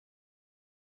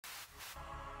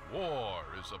war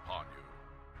is upon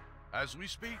you. As we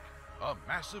speak, a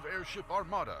massive airship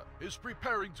armada is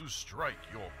preparing to strike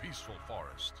your peaceful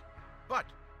forest. But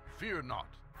fear not,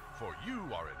 for you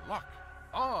are in luck.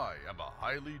 I am a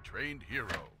highly trained hero.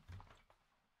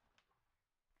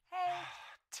 Hey.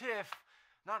 Tiff,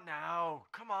 not now.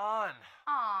 Come on.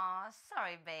 Aw,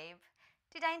 sorry, babe.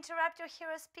 Did I interrupt your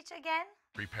hero speech again?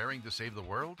 Preparing to save the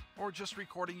world, or just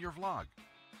recording your vlog?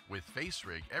 With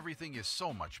FaceRig, everything is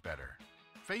so much better.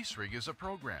 FaceRig is a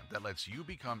program that lets you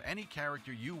become any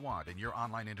character you want in your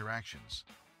online interactions,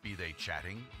 be they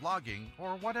chatting, vlogging,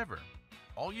 or whatever.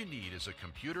 All you need is a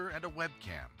computer and a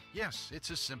webcam. Yes, it's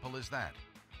as simple as that.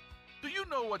 Do you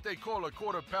know what they call a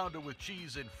quarter pounder with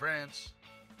cheese in France?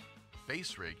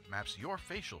 FaceRig maps your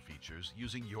facial features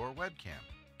using your webcam,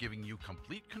 giving you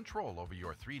complete control over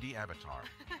your 3D avatar.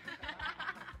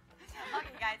 Okay,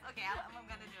 guys. Okay, I'm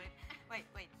gonna do it.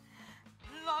 Wait.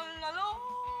 La la la.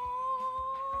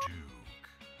 Duke,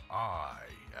 I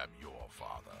am your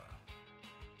father.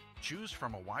 Choose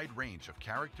from a wide range of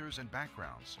characters and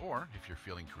backgrounds, or if you're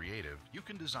feeling creative, you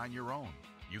can design your own.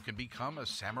 You can become a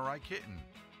samurai kitten,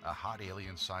 a hot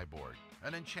alien cyborg,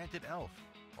 an enchanted elf,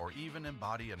 or even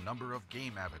embody a number of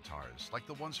game avatars like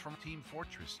the ones from Team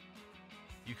Fortress.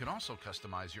 You can also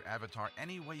customize your avatar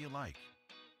any way you like.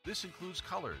 This includes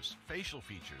colors, facial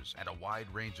features, and a wide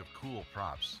range of cool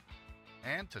props.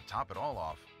 And to top it all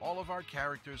off, all of our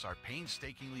characters are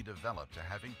painstakingly developed to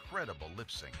have incredible lip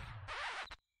sync.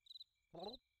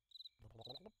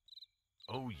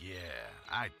 Oh yeah,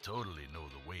 I totally know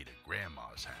the way to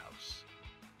Grandma's house.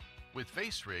 With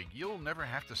FaceRig, you'll never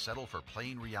have to settle for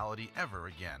plain reality ever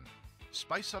again.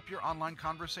 Spice up your online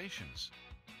conversations,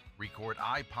 record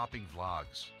eye-popping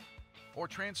vlogs, or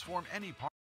transform any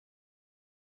part.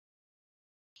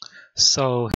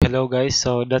 So hello guys,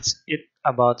 so that's it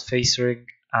about FaceRig.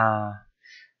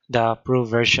 The pro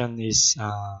version is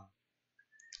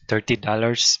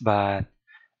 $30, but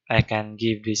I can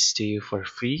give this to you for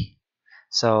free.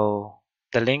 So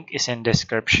the link is in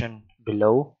description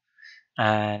below,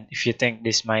 and if you think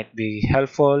this might be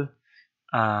helpful,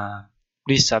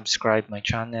 please subscribe my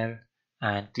channel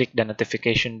and click the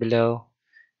notification below,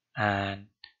 and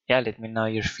yeah, let me know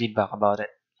your feedback about it.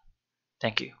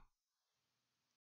 Thank you.